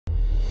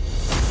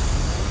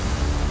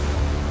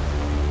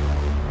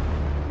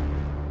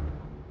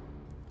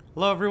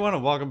Hello everyone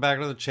and welcome back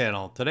to the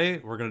channel. Today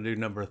we're going to do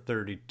number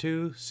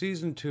 32,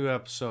 Season 2,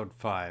 Episode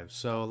 5.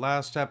 So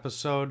last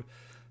episode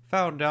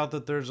found out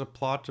that there's a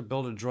plot to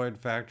build a droid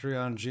factory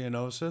on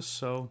Geonosis,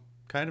 so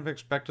kind of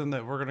expecting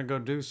that we're going to go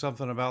do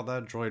something about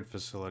that droid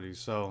facility.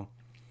 So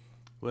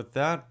with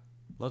that,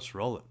 let's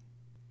roll it.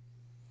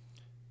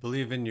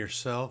 Believe in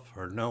yourself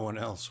or no one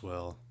else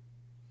will.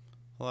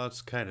 Well,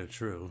 that's kind of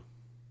true.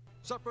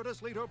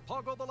 Separatist leader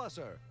Pogo the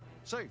Lesser,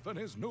 safe in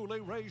his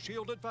newly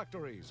ray-shielded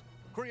factories,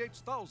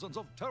 creates thousands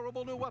of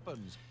terrible new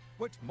weapons,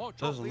 which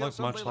march off the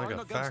assembly line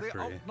against the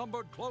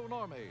outnumbered clone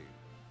army.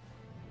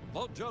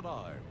 The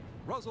Jedi,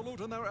 resolute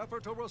in their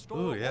effort to restore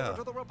order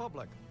to the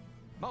Republic,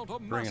 mount a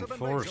massive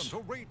invasion to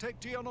retake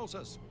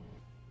Geonosis.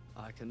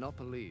 I cannot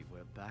believe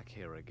we're back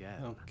here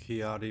again. Oh,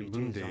 Kiadi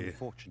Mundi.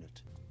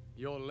 Unfortunate.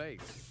 You're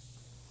late.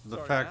 The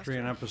factory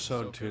in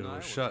episode 2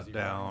 was shut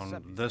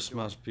down. This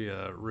must be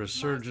a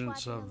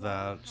resurgence of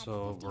that,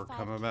 so we're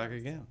coming back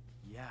again.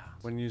 Yeah.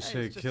 When you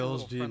say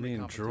kills, do you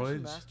mean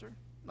droids? Master?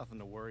 Nothing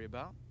to worry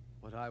about.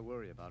 What I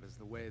worry about is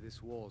the way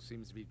this war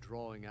seems to be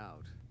drawing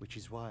out. Which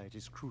is why it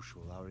is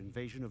crucial our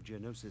invasion of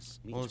Geonosis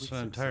meets Well, it's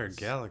an entire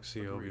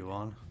galaxy,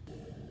 Obi-Wan.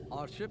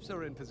 Our ships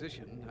are in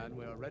position, and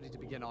we are ready to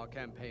begin our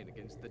campaign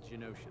against the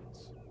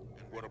Geonosians.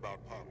 And what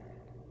about Pum?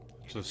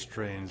 It's a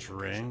strange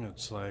ring.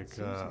 It's like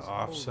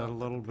offset a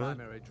little bit.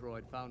 Primary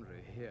droid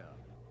foundry here.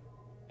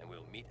 And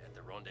we'll meet at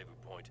the rendezvous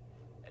point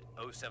at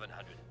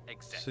 0700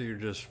 exactly. So you're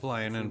just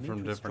flying in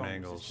from different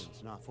angles.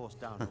 And are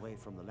forced down away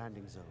from the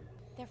landing zone.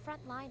 Their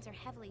front lines are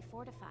heavily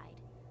fortified.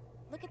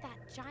 Look at that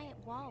giant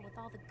wall with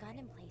all the gun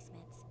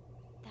emplacements.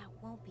 That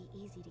won't be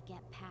easy to get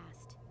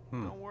past.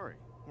 Don't worry,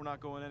 we're not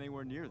going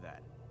anywhere near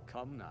that.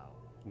 Come now.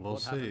 We'll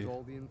what happened see. to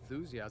all the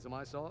enthusiasm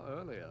I saw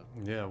earlier?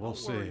 Yeah, we'll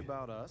see. Don't worry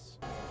about us.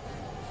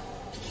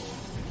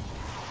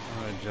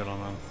 Alright,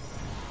 gentlemen.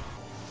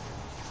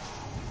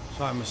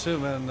 So I'm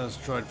assuming this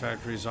droid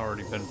factory's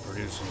already been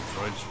producing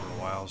droids for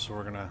a while, so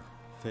we're gonna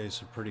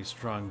face a pretty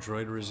strong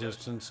droid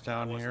resistance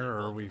down here, or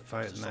are we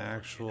fighting the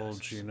actual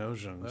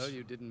Geonosians? Well,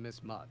 you didn't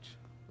miss much.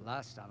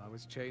 Last time I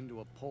was chained to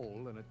a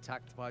pole and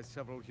attacked by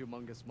several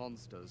humongous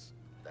monsters.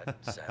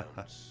 That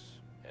sounds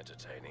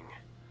entertaining.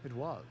 It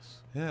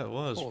was. Yeah, it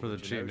was For for the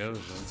the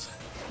Geonosians.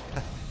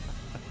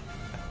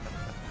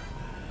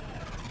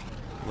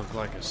 Looked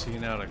like a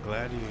scene out of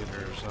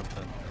Gladiator or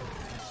something.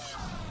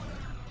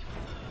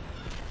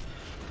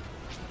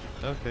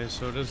 Okay,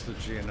 so it is the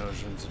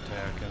Geonosians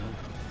attacking.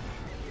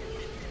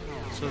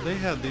 So they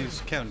had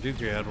these, Count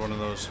Dooku had one of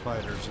those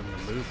fighters in the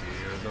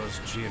movie, or those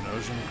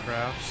Geonosian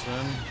crafts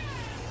then.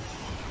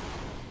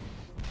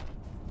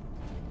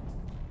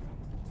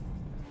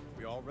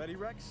 We all ready,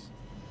 Rex?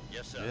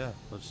 Yes, sir. Yeah,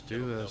 let's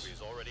do this.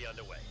 Is already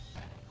underway.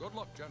 Good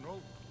luck,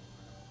 General.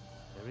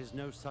 There is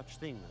no such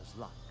thing as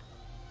luck.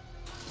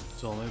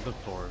 It's only the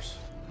Force.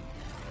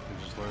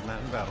 We just learned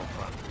that in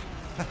Battlefront.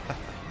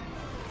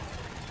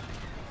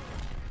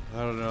 I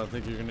don't know, I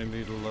think you're gonna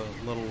need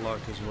a little luck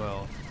as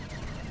well.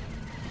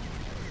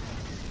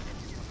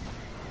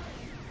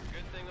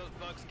 Good thing those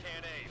bugs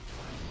can't aim.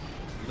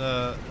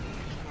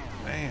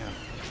 Man.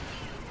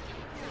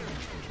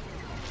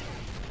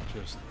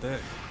 Just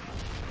thick.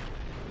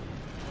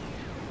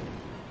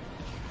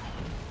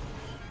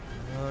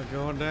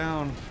 Going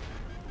down.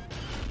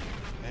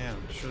 Man,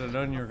 should have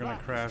known you were gonna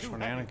crash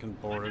when Anakin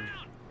boarded.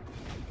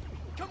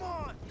 Come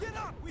on, get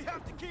up! We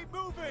have to keep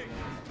moving!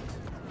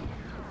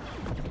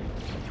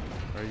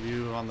 Are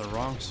you on the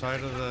wrong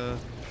side of the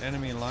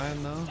enemy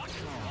line though?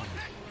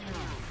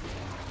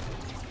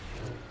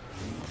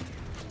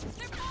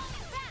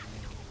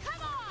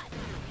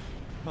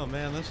 Oh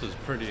man, this is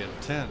pretty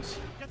intense.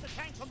 Get the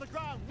tanks on the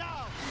ground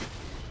now!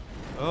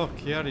 Oh,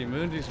 Kiadi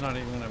Mundi's not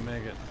even gonna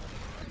make it.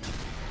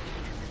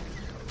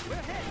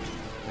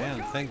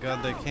 Man, thank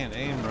God they can't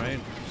aim right.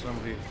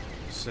 Somebody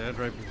said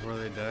right before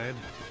they died.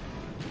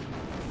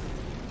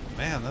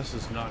 Man, this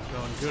is not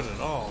going good at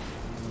all.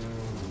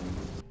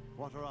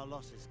 What are our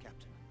losses,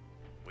 Captain?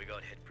 We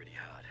got hit pretty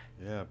hard.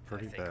 Yeah,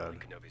 pretty I think bad. only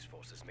Kenobi's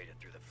forces made it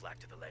through the flak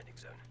to the landing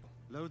zone.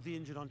 Load the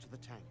engine onto the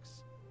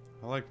tanks.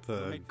 I like We'll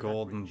the make for that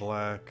gold and bridge.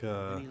 black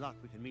Any luck,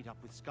 we can meet up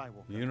with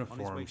Skywalker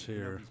uniforms on his way to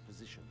here. Kenobi's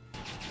position.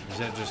 Is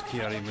that just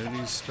Kiadi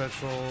Mundi's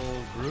special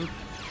group?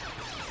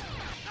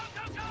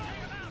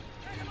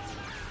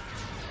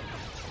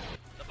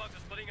 The bugs are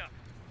splitting up.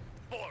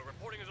 Boy,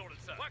 reporting as ordered,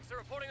 sir. Waxer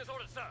reporting as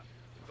ordered, sir.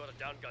 We've got a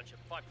down gunship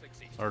 5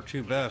 clicks east. Our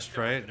two best,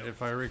 right?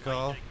 If I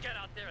recall. Get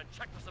out there and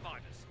check for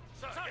survivors.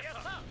 Sir, yes,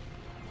 sir.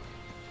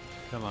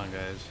 Come on,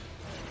 guys.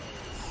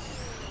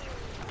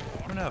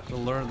 I'm gonna have to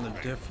learn the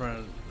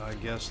different, I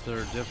guess there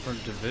are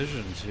different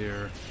divisions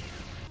here.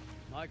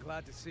 Am I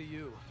glad to see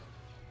you?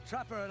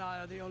 Trapper and I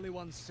are the only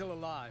ones still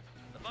alive.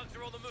 The bugs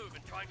are on the move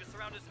and trying to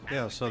surround us.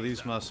 Yeah, so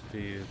these must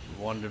be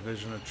one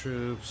division of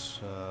troops.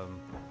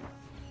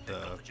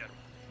 The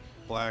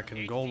black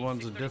and gold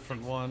one's a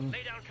different one.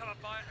 Lay down cover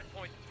fire at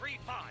point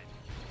 35.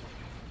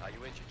 Are you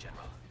injured,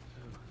 General?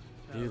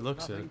 He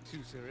looks nothing it.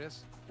 too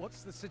serious.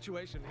 What's the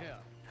situation here?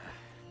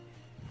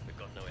 We've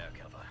got no air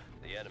cover.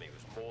 The enemy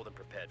was more than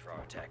prepared for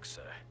our attacks,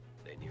 sir.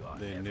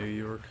 They knew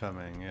you were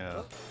coming,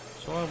 yeah.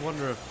 So I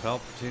wonder if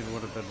Palpatine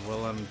would have been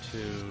willing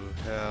to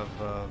have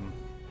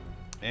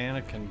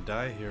Anakin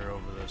die here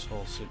over this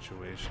whole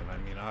situation. I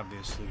mean,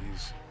 obviously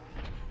he's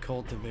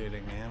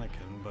cultivating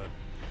Anakin, but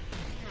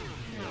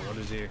you know, what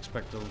does he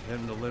expect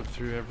him to live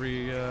through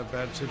every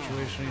bad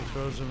situation he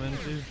throws him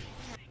into?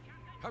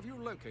 Have you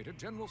located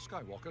General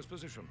Skywalker's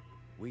position?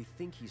 We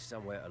think he's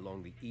somewhere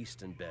along the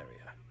eastern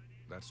barrier.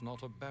 That's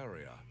not a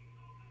barrier.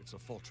 It's a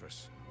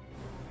fortress.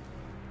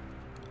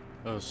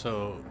 Oh,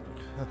 so,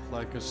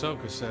 like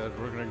Ahsoka said,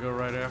 we're gonna go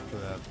right after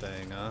that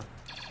thing, huh?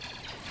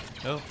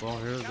 Oh, well,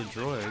 here are the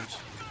droids.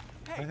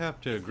 I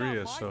have to agree,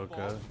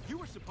 Ahsoka. You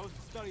were supposed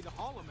to study the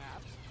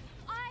holomaps.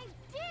 I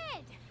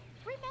did!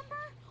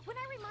 Remember when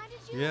I reminded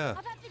you Yeah.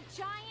 about the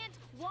giant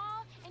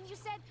wall and you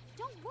said,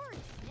 don't worry,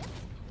 Snips,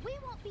 we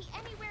won't be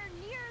anywhere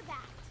near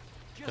that.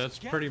 Just That's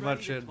get pretty ready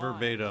much to it climb.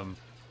 verbatim.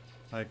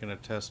 I can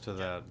attest to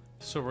that.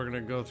 So we're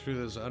gonna go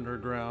through this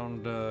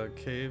underground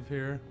cave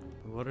here.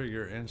 What are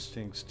your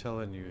instincts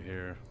telling you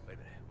here? Wait a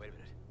minute.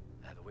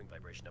 I have a wing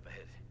vibration up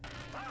ahead.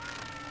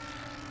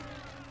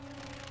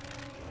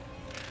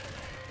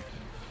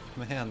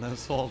 Man,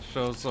 this whole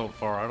show so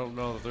far, I don't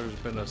know if there's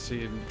been a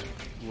scene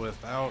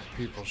without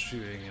people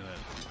shooting in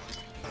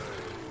it.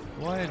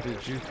 Why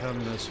did you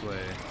come this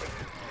way?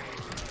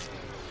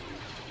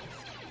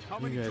 How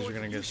You many guys droids are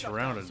gonna have you get shut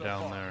surrounded so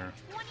down far? there.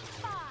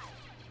 25.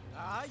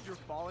 Ah, you're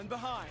falling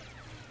behind.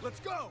 Let's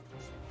go.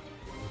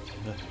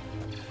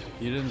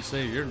 You didn't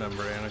say your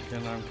number,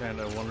 Anakin. I'm kind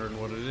of wondering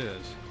what it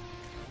is.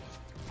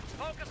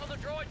 Focus on the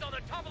droids on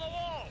the top of the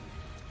wall!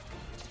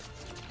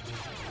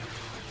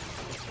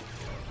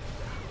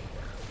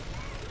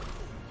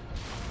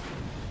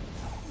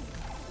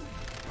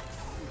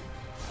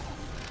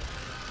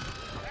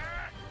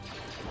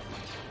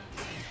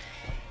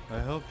 I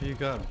hope you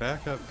got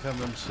backup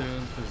coming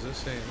soon, because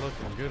this ain't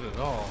looking good at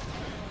all.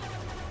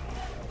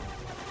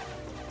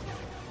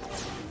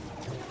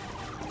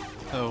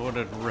 Oh, what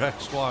did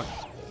Rex walk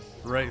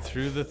right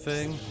through the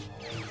thing?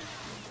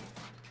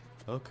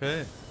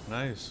 Okay,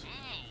 nice.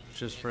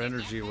 Just for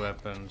energy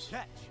weapons.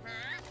 Catch.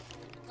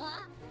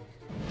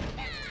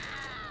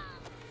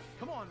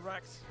 Come on,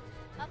 Rex.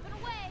 Up and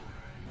away.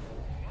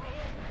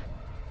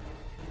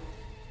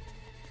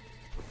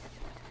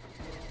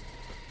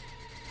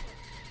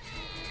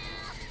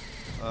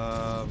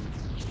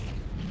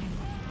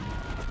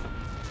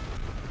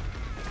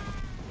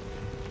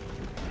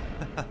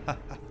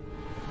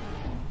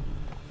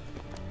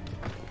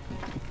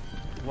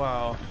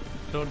 Wow,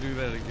 don't do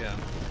that again.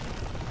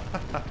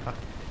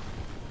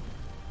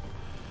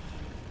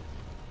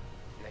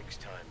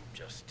 Next time,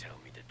 just tell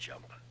me to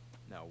jump.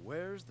 Now,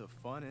 where's the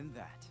fun in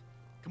that?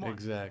 Come on.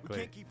 Exactly. We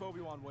can't keep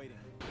Obi-Wan waiting.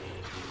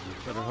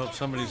 Better hope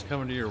somebody's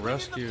coming to your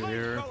rescue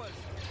here.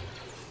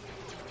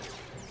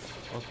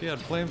 Well, if you had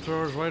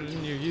flamethrowers, why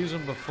didn't you use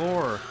them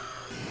before?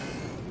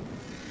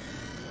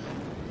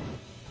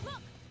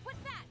 Look, what's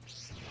that?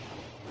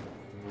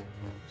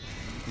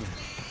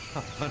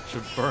 A bunch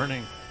of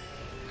burning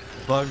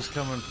bugs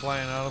coming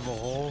flying out of a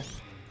hole.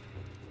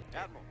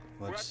 Admiral,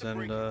 Let's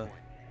send,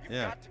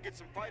 yeah,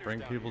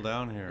 bring people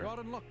down here. You're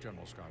in luck,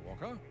 General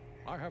Skywalker.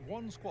 I have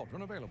one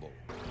squadron available.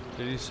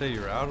 Did he say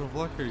you're out of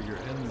luck or you're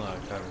in luck?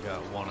 I've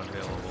got one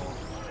available.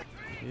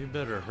 You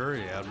better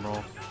hurry,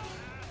 Admiral.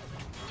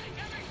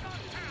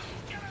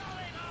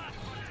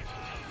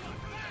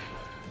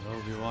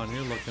 Obi-Wan,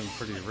 you're looking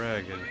pretty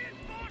ragged.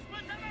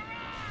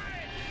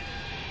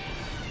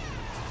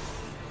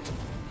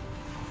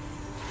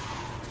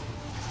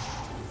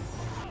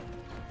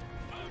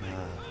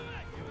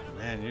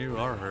 Man, you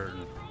are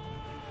hurting.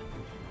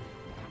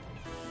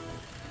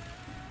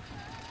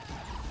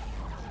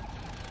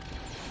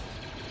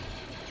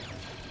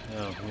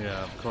 Oh,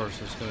 yeah, of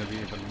course it's going to be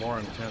even more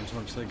intense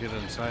once they get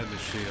inside the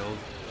shield.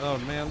 Oh,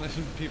 man, this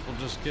is people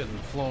just getting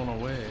flown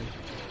away.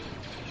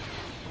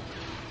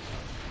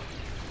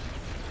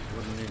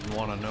 Wouldn't even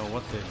want to know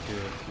what they'd do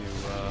if you,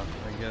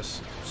 I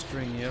guess,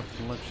 string you up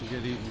and let you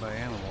get eaten by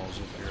animals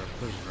if you're a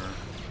prisoner.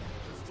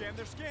 Let's jam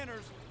their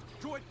scanners.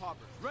 Droid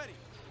poppers, ready.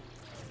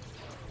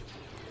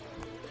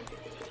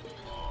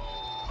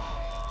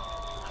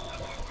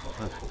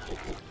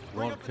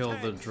 Won't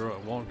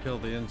kill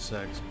the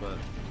insects, but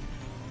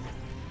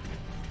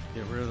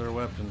get rid of their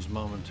weapons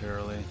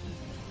momentarily.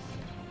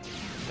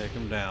 Take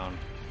them down.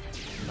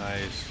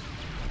 Nice.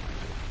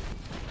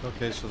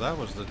 Okay, so that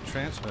was the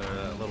transmitter,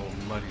 that little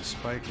muddy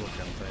spike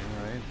looking thing,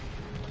 right?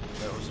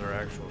 That was their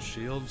actual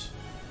shields.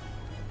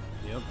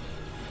 Yep.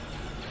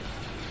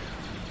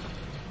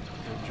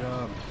 Good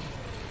job.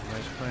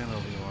 Nice plan,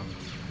 Obi-Wan.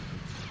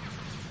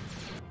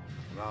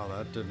 Wow,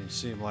 that didn't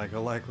seem like a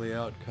likely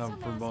outcome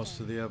for most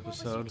of the What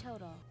was your episode.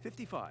 total?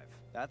 55.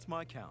 That's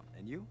my count.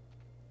 And you?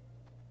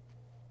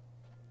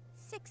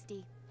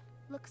 60.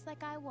 Looks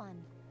like I won.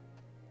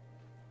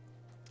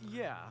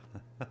 Yeah.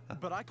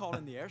 But I called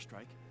in the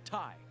airstrike.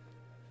 Tie.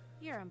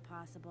 You're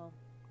impossible.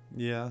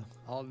 Yeah.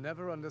 I'll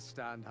never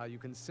understand how you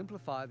can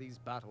simplify these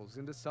battles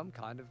into some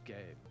kind of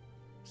game.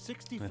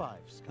 65,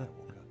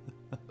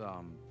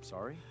 Skywalker.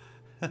 Sorry?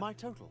 My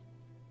total.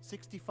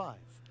 65.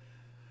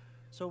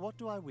 So what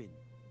do I win?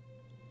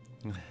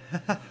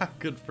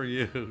 Good for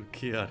you,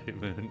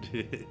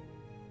 Kiadi-Mundi.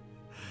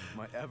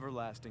 My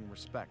everlasting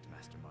respect,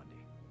 Master Mundi.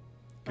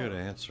 Good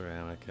answer,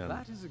 Anakin.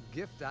 That is a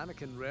gift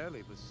Anakin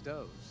rarely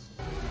bestows.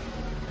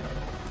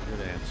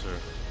 Good answer.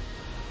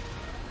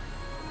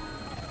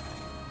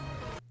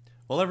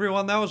 Well,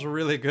 everyone, that was a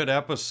really good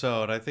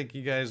episode. I think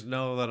you guys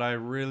know that I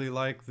really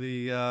like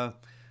the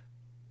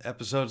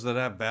episodes that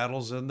have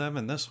battles in them,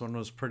 and this one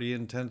was pretty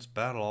intense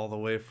battle all the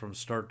way from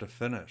start to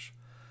finish.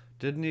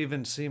 Didn't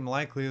even seem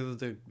likely that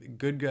the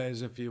good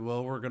guys, if you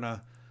will, were going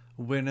to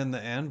win in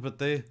the end, but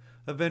they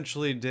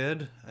eventually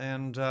did,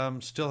 and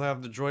still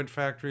have the droid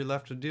factory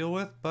left to deal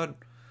with, but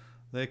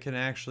they can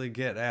actually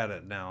get at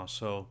it now.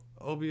 So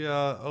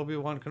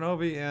Obi-Wan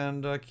Kenobi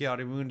and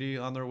Kiadi-Mundi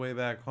on their way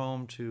back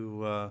home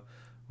to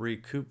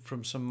recoup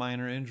from some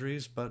minor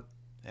injuries, but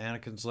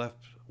Anakin's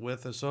left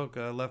with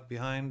Ahsoka, left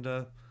behind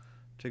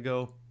to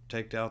go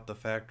take out the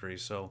factory.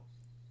 So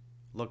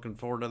looking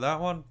forward to that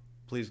one.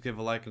 Please give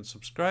a like and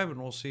subscribe, and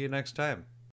we'll see you next time.